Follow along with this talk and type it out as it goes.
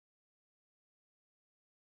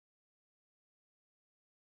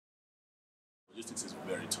logistics is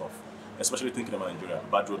very tough, especially thinking about Nigeria,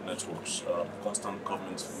 bad road networks, constant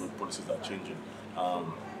government road policies that are changing,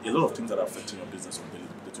 a lot of things that are affecting your business on daily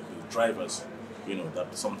basis. Drivers,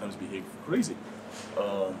 that sometimes behave crazy.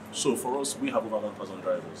 So for us, we have over 1,000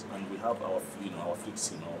 drivers, and we have our fleet team,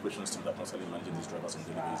 our operations team that constantly managing these drivers on a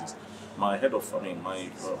daily basis. My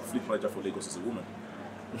fleet manager for Lagos is a woman,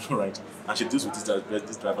 right? And she deals with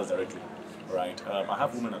these drivers directly, right? I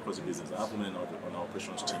have women across the business. I have women on our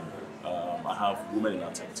operations team. I have women in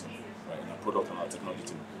our tech team, right? In our product and our technology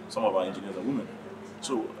team. Some of our engineers are women.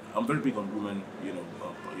 So I'm very big on women.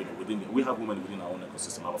 We have women within our own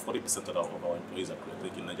ecosystem. About 40% of our employees are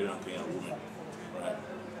in Nigerian and Kenyan women,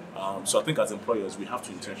 right? So I think as employers, we have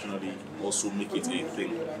to intentionally also make it a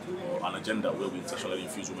thing or an agenda where we intentionally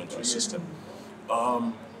infuse women to the system.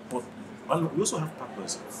 But we also have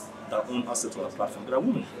partners that own assets on our platform that are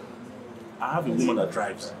women. I have a woman that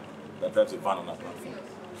drives a van on our platform,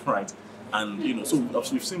 right? And so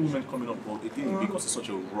we've seen women coming up, but again, because it's such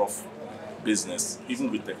a rough business, even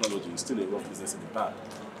with technology, it's still a rough business in the back.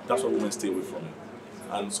 That's why women stay away from it.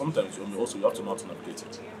 And sometimes, also you have to know how to navigate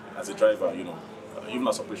it. As a driver, even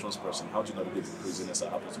as operations person, how do you navigate the craziness that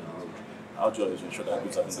happens on the road? How do you ensure that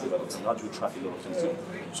goods are being delivered on time? How do you track a lot of things?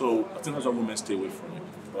 So I think that's why women stay away from it.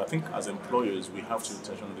 But I think as employers, we have to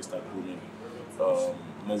intentionally start grooming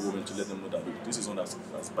more women to let them know that, look, this is not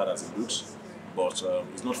as bad as it looks, but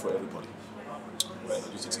it's not for everybody. Right?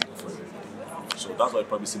 Logistics is not for everybody. So that's why I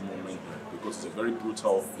probably see more men here, because it's a very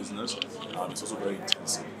brutal business and it's also very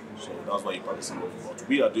intensive. So that's why you probably see more. But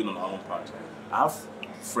we are doing on our own part. I have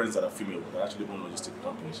friends that are female that actually own logistic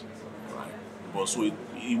companies, right? But so it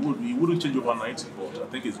wouldn't change overnight, but I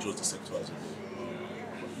think it's just the sector as a whole.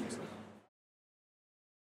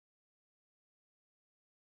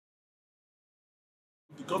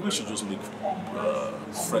 The government should just make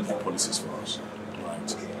friendly policies for us,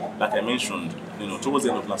 right? Like I mentioned, towards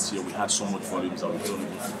the end of last year, we had so much volumes that we don't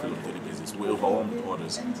even fulfill on a daily basis. We're overwhelmed with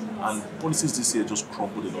orders, and policies this year just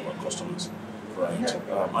crumbled a lot of our customers, right?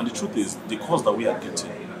 And the truth is, the cost that we are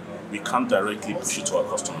getting, we can't directly push it to our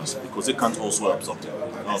customers because they can't also absorb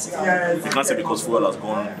it. We can't say because fuel has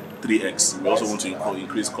gone 3x, we also want to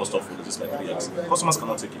increase cost of fuel just by 3x. Customers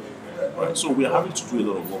cannot take it. Right. So we are having to do a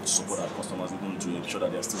lot of work to support our customers, even to ensure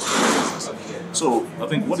that they are still supporting business. So I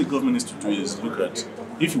think what the government needs to do is look at,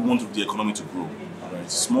 if you want the economy to grow,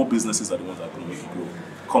 right, small businesses are the ones that are going to make it grow.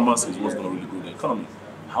 Commerce is what's going to really grow the economy.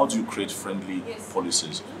 How do you create friendly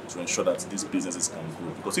policies to ensure that these businesses can grow?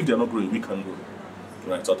 Because if they are not growing, we can grow.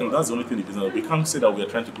 Right. So I think that's the only thing the business. We can't say that we are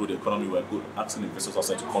trying to grow the economy. We are asking investors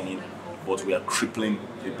outside to come in, but we are crippling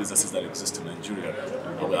the businesses that exist in Nigeria,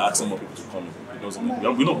 and we are asking more people to come in. Because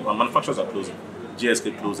we know our manufacturers are closing,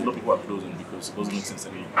 GSK closing, a lot of people are closing because it doesn't make sense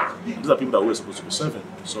anymore. And these are people that we're supposed to be serving.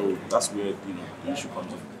 So that's where the issue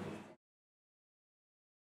comes in.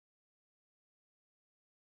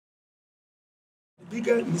 The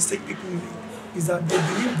bigger mistake people make is that they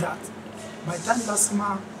believe that by the time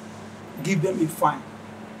LASMA give them a fine,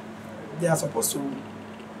 they are supposed to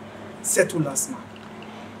settle LASMA.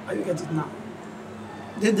 Are you getting it now?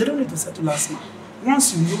 They don't need to settle LASMA.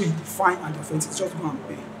 Once you know the fine and the offense, it's just go and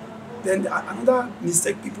pay. Then another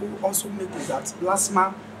mistake people also make is that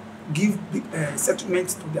LASMA give big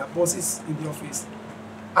settlements to their bosses in the office.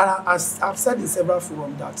 And as I've said in several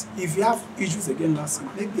forums that if you have issues against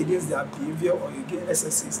LASMA, maybe against their behavior or against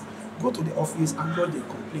SSCs, go to the office and lodge a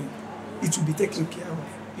complaint. It will be taken care of.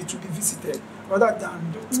 It will be visited. Rather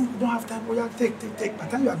than, you don't have time, oh yeah, take. By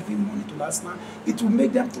the time you are giving money to LASMA, it will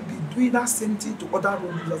make them to be doing that same thing to other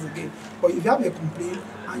road users again. But if you have a complaint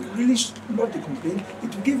and you really lodge the complaint,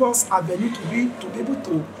 it will give us avenue to be able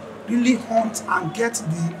to really hunt and get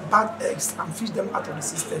the bad eggs and fish them out of the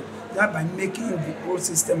system, thereby making the road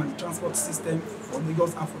system and the transport system for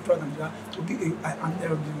Lagos and for Nigeria to be an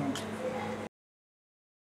healthy one.